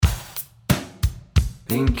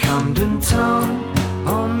in Camden Town.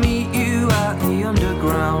 I'll meet you at the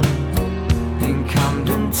underground in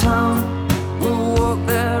Camden Town. We'll walk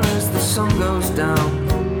there as the sun goes down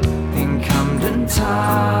in Camden Town.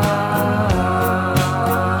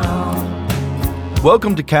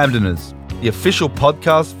 Welcome to Camdeners, the official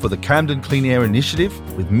podcast for the Camden Clean Air Initiative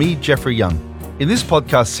with me, Jeffrey Young. In this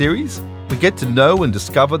podcast series, we get to know and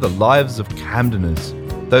discover the lives of Camdeners,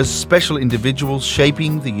 those special individuals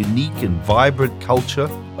shaping the unique and vibrant culture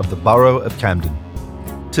of the borough of Camden.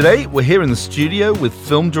 Today, we're here in the studio with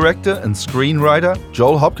film director and screenwriter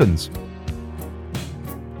Joel Hopkins.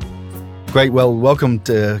 Great, well, welcome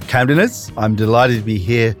to Camdeners. I'm delighted to be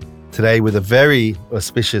here today with a very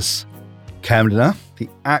auspicious Camdener, the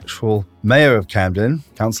actual Mayor of Camden,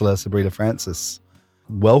 Councillor Sabrina Francis.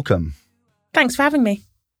 Welcome. Thanks for having me.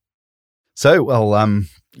 So,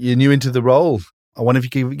 you're new into the role. I wonder if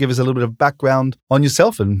you could give us a little bit of background on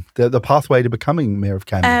yourself and the pathway to becoming Mayor of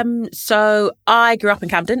Camden. So I grew up in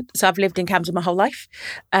Camden. So I've lived in Camden my whole life.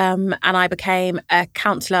 And I became a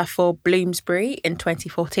councillor for Bloomsbury in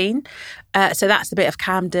 2014. So that's the bit of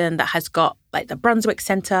Camden that has got like the Brunswick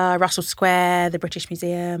Centre, Russell Square, the British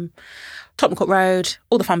Museum, Tottenham Court Road,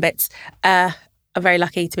 all the fun bits. I'm very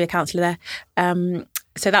lucky to be a councillor there.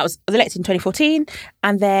 So I was elected in 2014,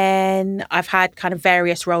 and then I've had kind of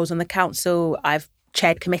various roles on the council. I've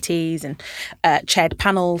chaired committees and chaired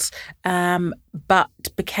panels, but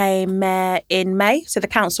became mayor in May. So the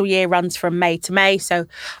council year runs from May to May. So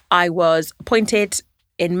I was appointed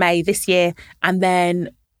in May this year, and then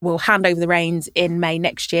we'll hand over the reins in May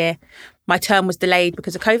next year. My term was delayed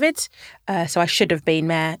because of COVID, so I should have been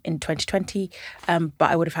mayor in 2020, but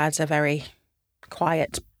I would have had a very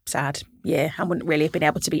quiet, sad year. I wouldn't really have been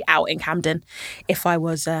able to be out in Camden if I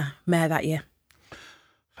was mayor that year.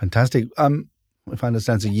 Fantastic. If I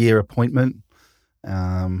understand, it's a year appointment,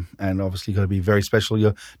 and obviously got to be very special.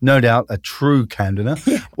 You're no doubt a true Camdener.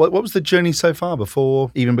 Yeah. What was the journey so far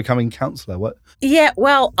before even becoming councillor? Yeah,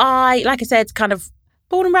 well, like I said, kind of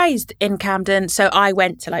born and raised in Camden. So I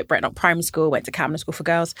went to Brecknock Primary School, went to Camden School for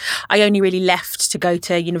Girls. I only really left to go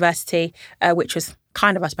to university, which was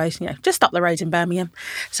kind of, I suppose, just up the road in Birmingham.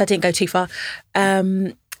 So I didn't go too far.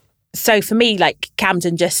 So for me,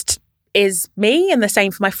 Camden just is me, and the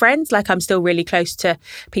same for my friends. I'm still really close to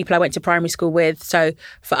people I went to primary school with. So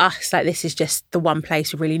for us, this is just the one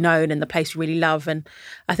place we've really known and the place we really love. And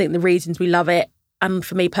I think the reasons we love it, and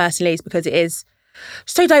for me personally, is because it is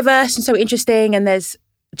so diverse and so interesting, and there's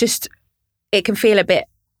just, it can feel a bit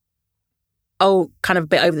kind of a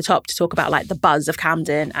bit over the top to talk about the buzz of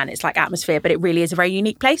Camden and its atmosphere, but it really is a very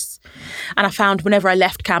unique place. And I found whenever I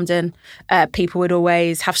left Camden, people would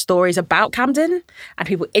always have stories about Camden, and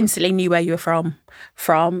people instantly knew where you were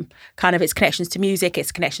from kind of its connections to music,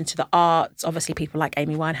 its connection to the arts. Obviously people like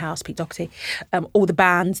Amy Winehouse, Pete Doherty, all the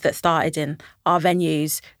bands that started in our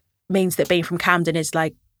venues means that being from Camden is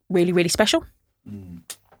really, really special.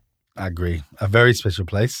 I agree. A very special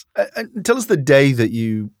place. And tell us the day that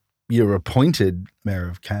you're appointed Mayor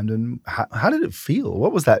of Camden. How did it feel?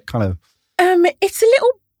 What was that kind of? It's a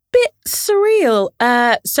little bit surreal.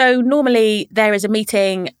 So normally there is a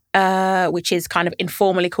meeting which is kind of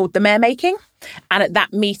informally called the Mayor Making. And at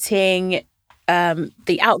that meeting,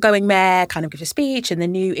 the outgoing mayor kind of gives a speech, and the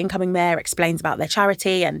new incoming mayor explains about their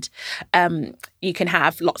charity, and you can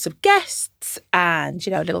have lots of guests and,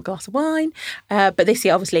 a little glass of wine. But this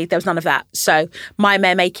year, obviously, there was none of that. So my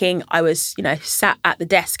mayor making, I was, sat at the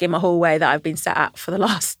desk in my hallway that I've been sat at for the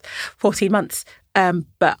last 14 months.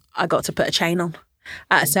 But I got to put a chain on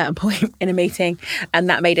at a certain point in a meeting, and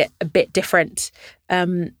that made it a bit different.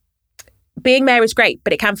 Being mayor is great,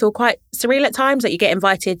 but it can feel quite surreal at times. You get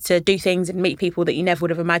invited to do things and meet people that you never would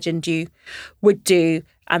have imagined you would do.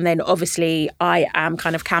 And then obviously I am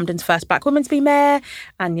kind of Camden's first black woman to be mayor,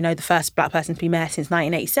 and, the first black person to be mayor since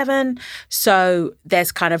 1987. So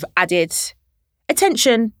there's kind of added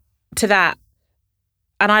attention to that.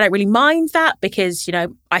 And I don't really mind that because,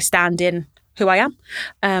 I stand in who I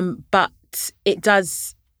am. But it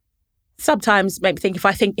does sometimes make me think,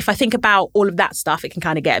 if I think about all of that stuff, it can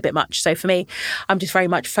kind of get a bit much. So for me, I'm just very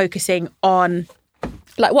much focusing on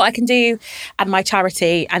what I can do and my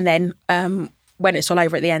charity. And then when it's all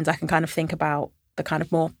over at the end, I can kind of think about the kind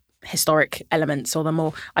of more historic elements or the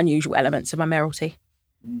more unusual elements of my mayoralty.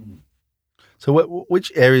 So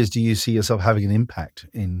which areas do you see yourself having an impact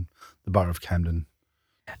in the borough of Camden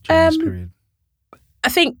during this period? I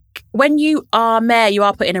think when you are mayor, you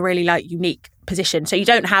are put in a really unique position. So you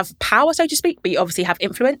don't have power, so to speak, but you obviously have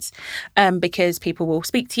influence because people will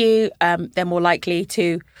speak to you. They're more likely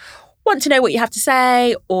to want to know what you have to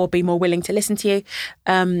say or be more willing to listen to you.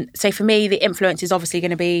 So for me, the influence is obviously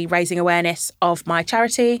going to be raising awareness of my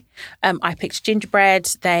charity. I picked Gingerbread.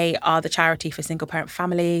 They are the charity for single parent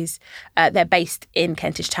families. They're based in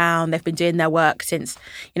Kentish Town. They've been doing their work since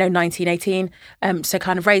 1918. So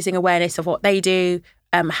kind of raising awareness of what they do,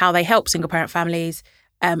 how they help single parent families,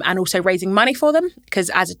 and also raising money for them, because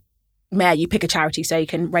as a mayor, you pick a charity so you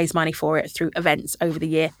can raise money for it through events over the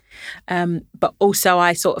year. But also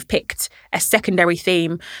I sort of picked a secondary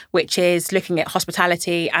theme, which is looking at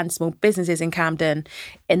hospitality and small businesses in Camden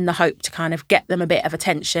in the hope to kind of get them a bit of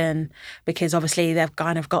attention, because obviously they've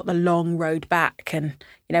kind of got the long road back. And,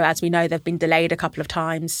 as we know, they've been delayed a couple of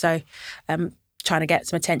times. So trying to get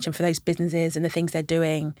some attention for those businesses and the things they're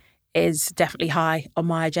doing is definitely high on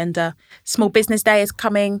my agenda. Small Business Day is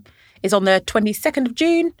on the 22nd of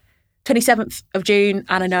June. 27th of June,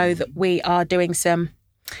 and I know that we are doing some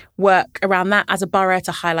work around that as a borough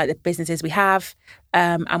to highlight the businesses we have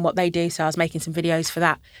and what they do. So I was making some videos for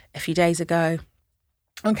that a few days ago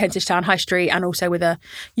on Kentish Town High Street, and also with a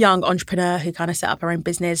young entrepreneur who kind of set up her own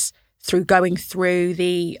business through going through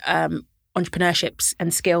the entrepreneurships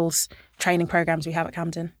and skills training programs we have at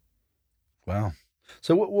Camden. Wow.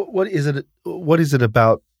 So what is it? What is it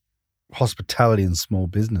about hospitality and small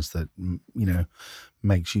business that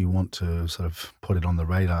makes you want to sort of put it on the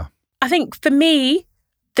radar? I think for me,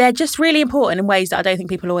 they're just really important in ways that I don't think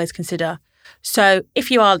people always consider. So if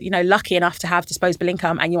you are, lucky enough to have disposable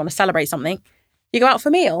income and you want to celebrate something, you go out for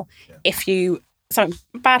a meal. Yeah. If something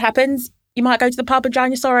bad happens, you might go to the pub and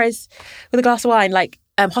drown your sorrows with a glass of wine.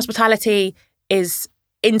 Hospitality is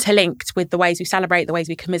interlinked with the ways we celebrate, the ways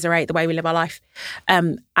we commiserate, the way we live our life.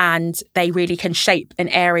 And they really can shape an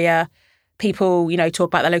area. People, talk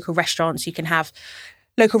about the local restaurants. You can have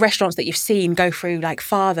local restaurants that you've seen go through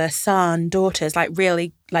father, son, daughters,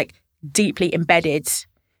 really deeply embedded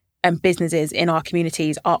businesses in our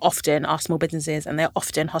communities are often our small businesses, and they're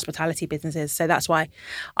often hospitality businesses. So that's why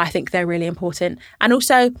I think they're really important. And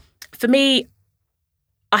also for me,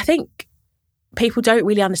 I think people don't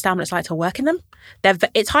really understand what it's like to work in them.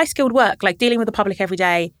 It's high skilled work. Dealing with the public every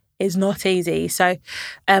day is not easy. So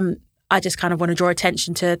I just kind of want to draw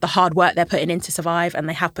attention to the hard work they're putting in to survive, and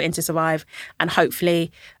they have put in to survive. And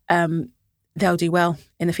hopefully they'll do well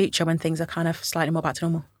in the future when things are kind of slightly more back to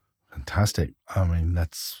normal. Fantastic. I mean,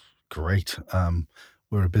 that's great.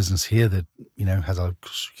 We're a business here that, has a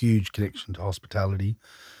huge connection to hospitality.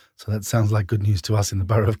 So that sounds like good news to us in the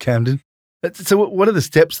Borough of Camden. So what are the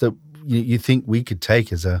steps that you think we could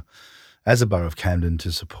take as a Borough of Camden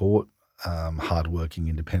to support hardworking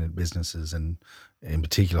independent businesses and in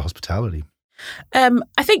particular hospitality?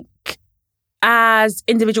 I think as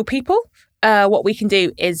individual people, what we can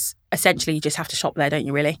do is essentially you just have to shop there, don't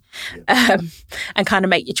you, really? Yeah. And kind of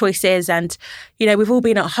make your choices. And, we've all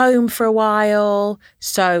been at home for a while,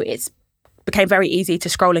 so it's became very easy to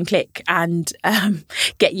scroll and click and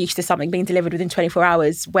get used to something being delivered within 24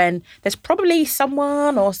 hours when there's probably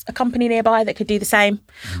someone or a company nearby that could do the same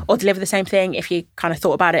or deliver the same thing if you kind of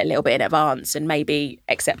thought about it a little bit in advance and maybe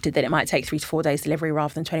accepted that it might take 3 to 4 days delivery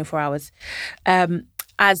rather than 24 hours.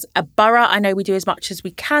 As a borough, I know we do as much as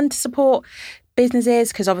we can to support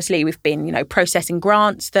businesses, because obviously we've been, processing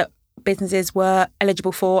grants that businesses were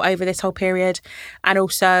eligible for over this whole period. And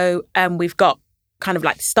also we've got kind of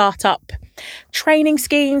startup training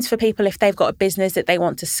schemes for people if they've got a business that they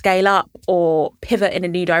want to scale up or pivot in a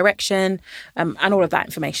new direction. And all of that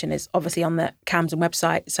information is obviously on the Camden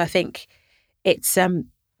website. So I think it's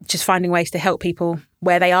just finding ways to help people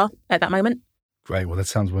where they are at that moment. Great. Well, that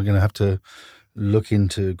sounds we're going to have to look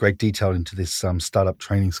into great detail into this startup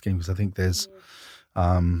training scheme, because I think there's,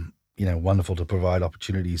 wonderful to provide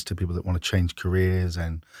opportunities to people that want to change careers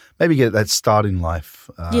and maybe get that start in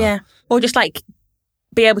life. Or just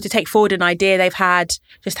be able to take forward an idea they've had,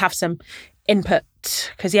 just have some input.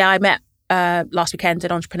 Because, I met last weekend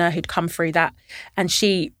an entrepreneur who'd come through that, and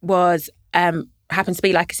she was happens to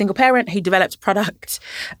be a single parent who developed a product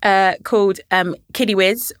called Kiddie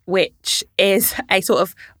Whiz, which is a sort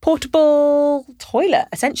of portable toilet,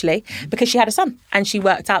 essentially, because she had a son and she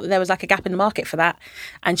worked out that there was a gap in the market for that.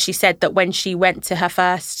 And she said that when she went to her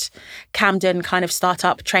first Camden kind of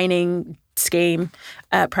startup training scheme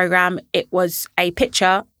program, it was a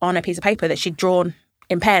picture on a piece of paper that she'd drawn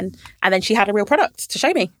in pen, and then she had a real product to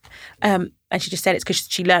show me. And she just said it's because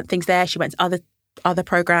she learned things there. She went to other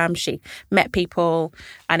programs, she met people,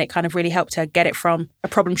 and it kind of really helped her get it from a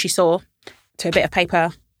problem she saw to a bit of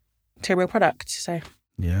paper to a real product. So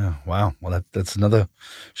yeah, wow. Well, that's another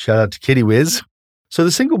shout out to Kiddie Whiz. So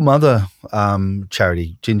the single mother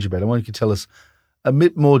charity Gingerbread, I want you to tell us a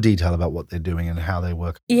bit more detail about what they're doing and how they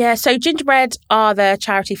work. Yeah, so Gingerbread are the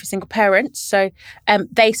charity for single parents. So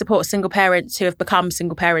they support single parents who have become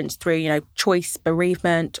single parents through, choice,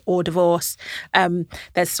 bereavement or divorce.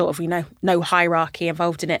 There's sort of, no hierarchy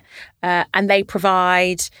involved in it. And they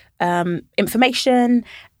provide information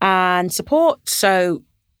and support. So,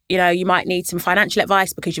 you might need some financial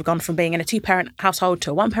advice because you've gone from being in a 2-parent household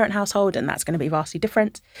to a 1-parent household, and that's going to be vastly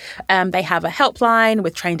different. They have a helpline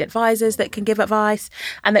with trained advisors that can give advice.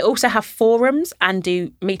 And they also have forums and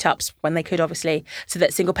do meetups when they could, obviously, so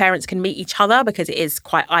that single parents can meet each other because it is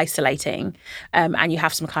quite isolating. And you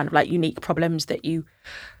have some kind of unique problems that you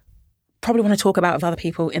probably want to talk about with other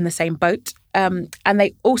people in the same boat. And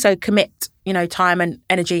they also commit, time and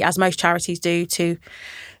energy, as most charities do, to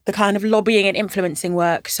the kind of lobbying and influencing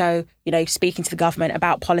work. So, speaking to the government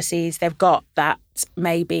about policies they've got that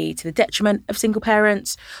may be to the detriment of single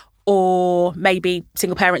parents, or maybe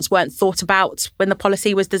single parents weren't thought about when the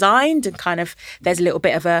policy was designed, and kind of there's a little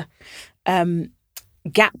bit of a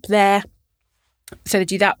gap there. So they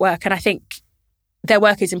do that work. And I think their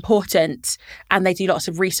work is important, and they do lots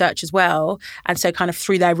of research as well. And so kind of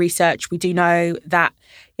through their research, we do know that,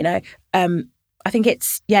 I think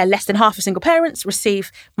it's, less than half of single parents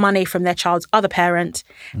receive money from their child's other parent,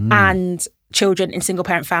 and children in single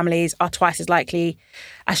parent families are twice as likely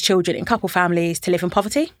as children in couple families to live in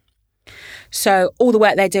poverty. So all the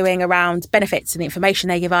work they're doing around benefits and the information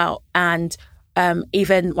they give out, and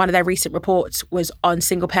even one of their recent reports was on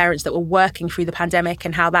single parents that were working through the pandemic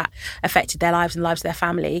and how that affected their lives and the lives of their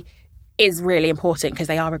family, is really important because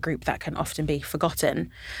they are a group that can often be forgotten.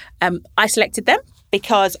 I selected them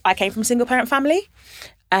because I came from a single parent family.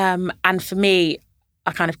 And for me,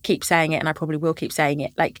 I kind of keep saying it, and I probably will keep saying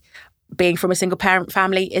it, being from a single parent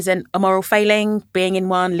family isn't a moral failing. Being in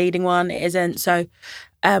one, leading one, it isn't. So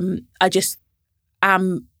I just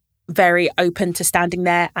am very open to standing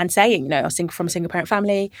there and saying, I'm from a single parent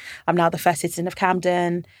family. I'm now the first citizen of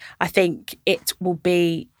Camden. I think it will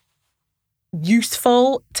be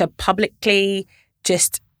useful to publicly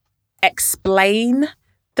just explain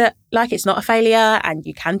that it's not a failure and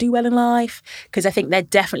you can do well in life, because I think there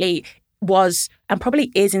definitely was, and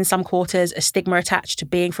probably is in some quarters, a stigma attached to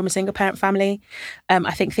being from a single parent family.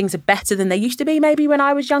 I think things are better than they used to be maybe when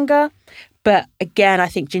I was younger. But again, I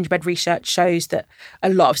think Gingerbread research shows that a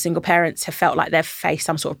lot of single parents have felt like they've faced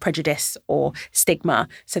some sort of prejudice or stigma.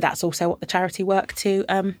 So that's also what the charity work to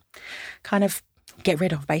kind of get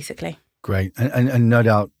rid of, basically. Great. And no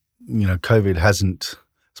doubt, COVID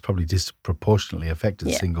it's probably disproportionately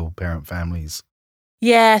affected single parent families.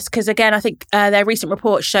 Yes, because again, I think their recent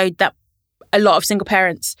report showed that a lot of single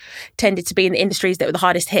parents tended to be in the industries that were the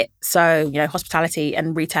hardest hit. So, hospitality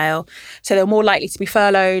and retail. So they were more likely to be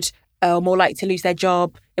furloughed, or more likely to lose their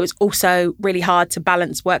job. It was also really hard to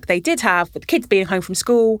balance work they did have with kids being home from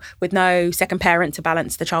school with no second parent to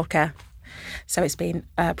balance the childcare. So it's been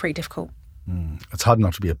pretty difficult. It's hard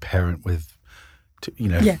not to be a parent with,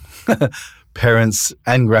 parents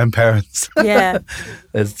and grandparents. Yeah.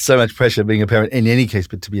 There's so much pressure being a parent in any case,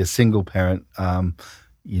 but to be a single parent,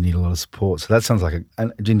 you need a lot of support. So that sounds like a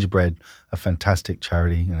Gingerbread, a fantastic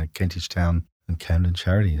charity, Kentish Town and Camden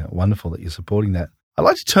charity. Wonderful that you're supporting that. I'd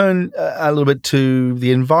like to turn a little bit to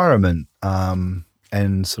the environment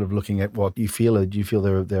and sort of looking at what you feel. Do you feel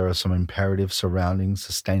there are some imperatives surrounding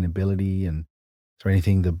sustainability, and is there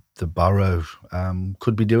anything the borough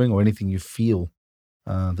could be doing, or anything you feel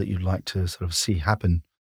that you'd like to sort of see happen?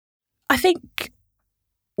 I think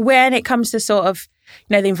when it comes to sort of,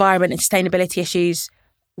 the environment and sustainability issues,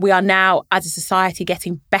 we are now as a society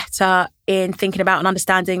getting better in thinking about and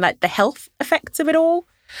understanding the health effects of it all.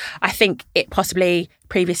 I think it possibly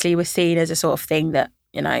previously was seen as a sort of thing that,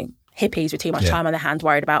 hippies with too much time on their hands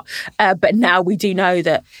worried about. But now we do know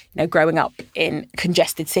that, growing up in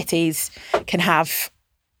congested cities can have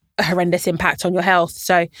a horrendous impact on your health.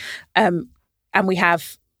 So, and we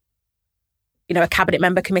have, a cabinet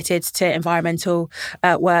member committed to environmental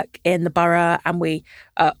work in the borough, and we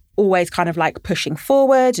are always kind of pushing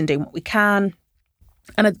forward and doing what we can.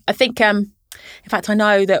 And I think, in fact, I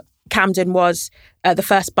know that Camden was the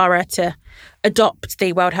first borough to adopt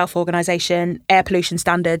the World Health Organization air pollution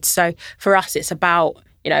standards. So for us, it's about,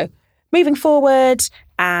 moving forward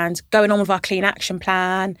and going on with our Clean Action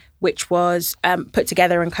Plan, which was put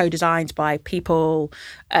together and co-designed by people,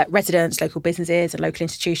 residents, local businesses and local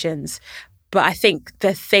institutions. But I think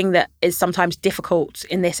the thing that is sometimes difficult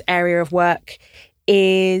in this area of work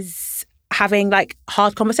is having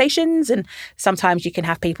hard conversations. And sometimes you can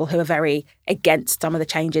have people who are very against some of the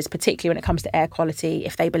changes, particularly when it comes to air quality,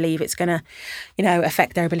 if they believe it's going to,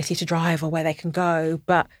 affect their ability to drive or where they can go.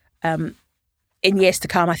 But in years to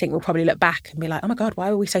come, I think we'll probably look back and be like, oh my God, why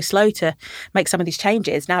were we so slow to make some of these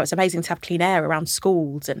changes? Now it's amazing to have clean air around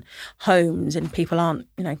schools and homes, and people aren't,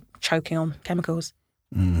 choking on chemicals.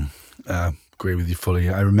 Agree with you fully.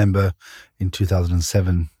 I remember in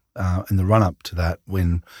 2007, in the run-up to that,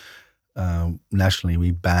 when nationally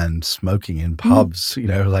we banned smoking in pubs,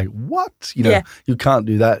 like what? You can't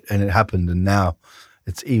do that. And it happened. And now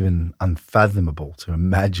it's even unfathomable to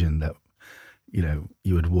imagine that,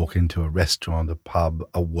 you would walk into a restaurant, a pub,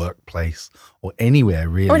 a workplace, or anywhere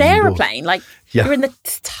really. Or an aeroplane. You're in the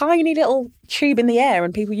tiny little tube in the air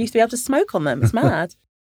and people used to be able to smoke on them. It's mad.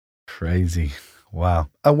 Crazy. Wow.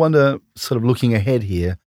 I wonder, sort of looking ahead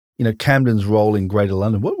here, Camden's role in Greater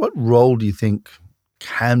London. What role do you think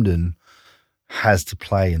Camden has to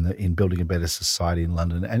play in building a better society in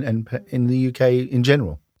London and in the UK in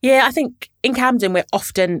general? Yeah, I think in Camden we're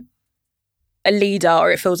often a leader,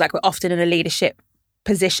 or it feels like we're often in a leadership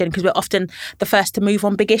position because we're often the first to move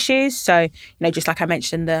on big issues. So, just like I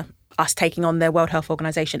mentioned, us taking on the World Health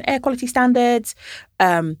Organization air quality standards.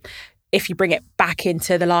 If you bring it back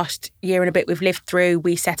into the last year and a bit we've lived through,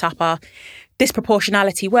 we set up our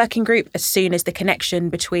disproportionality working group as soon as the connection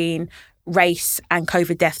between race and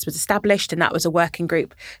COVID deaths was established. And that was a working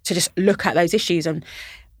group to just look at those issues and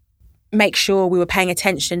make sure we were paying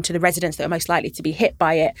attention to the residents that are most likely to be hit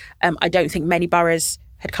by it. I don't think many boroughs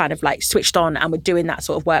had kind of switched on and were doing that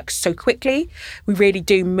sort of work so quickly. We really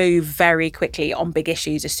do move very quickly on big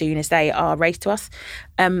issues as soon as they are raised to us.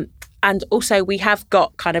 And also we have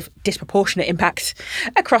got kind of disproportionate impact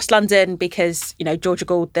across London because, Georgia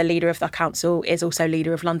Gould, the leader of the council, is also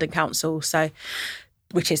leader of London Council,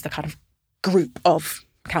 which is the kind of group of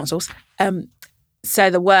councils. So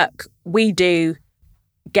the work we do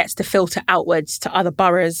gets to filter outwards to other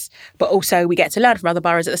boroughs, but also we get to learn from other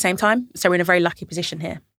boroughs at the same time. So we're in a very lucky position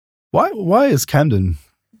here. Why is Camden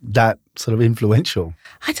that sort of influential?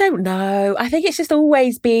 I don't know. I think it's just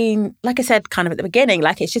always been, like I said, kind of at the beginning,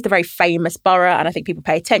 it's just a very famous borough, and I think people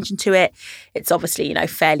pay attention to it. It's obviously,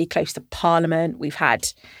 fairly close to Parliament. We've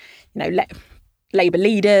had, Labour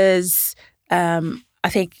leaders. I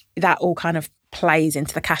think that all kind of plays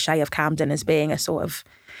into the cachet of Camden as being a sort of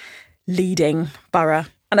leading borough.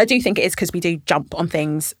 And I do think it is because we do jump on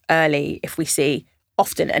things early. If we see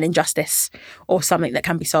often an injustice or something that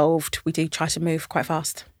can be solved, we do try to move quite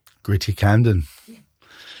fast. Gritty Camden. Yeah.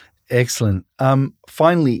 Excellent.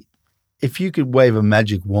 Finally, if you could wave a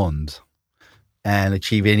magic wand and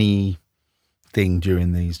achieve anything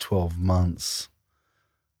during these 12 months,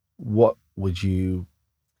 what would you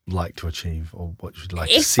like to achieve, or what you'd like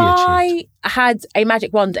to see achieved? If I had a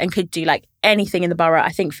magic wand and could do anything in the borough, I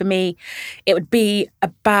think for me it would be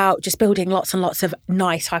about just building lots and lots of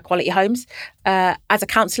nice high quality homes. As a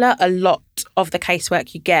councillor, a lot of the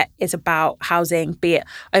casework you get is about housing, be it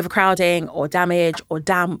overcrowding or damage or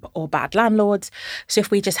damp or bad landlords. So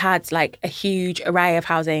if we just had a huge array of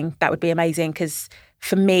housing, that would be amazing, because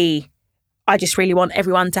for me, I just really want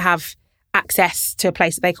everyone to have access to a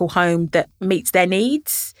place that they call home that meets their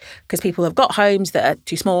needs, because people have got homes that are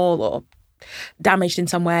too small or damaged in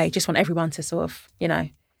some way. Just want everyone to sort of,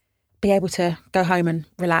 be able to go home and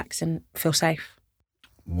relax and feel safe.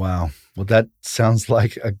 Wow. Well, that sounds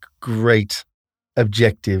like a great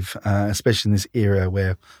objective, especially in this era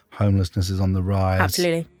where homelessness is on the rise.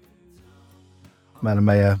 Absolutely. Madam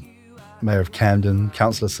Mayor of Camden,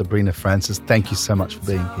 Councillor Sabrina Francis, thank you so much for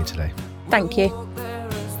being here today. Thank you.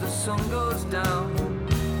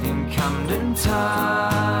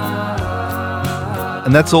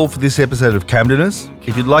 And that's all for this episode of Camdeners.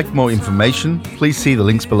 If you'd like more information, please see the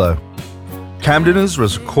links below. Camdeners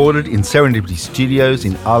was recorded in Serendipity Studios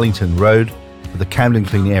in Arlington Road for the Camden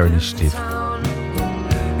Clean Air Initiative.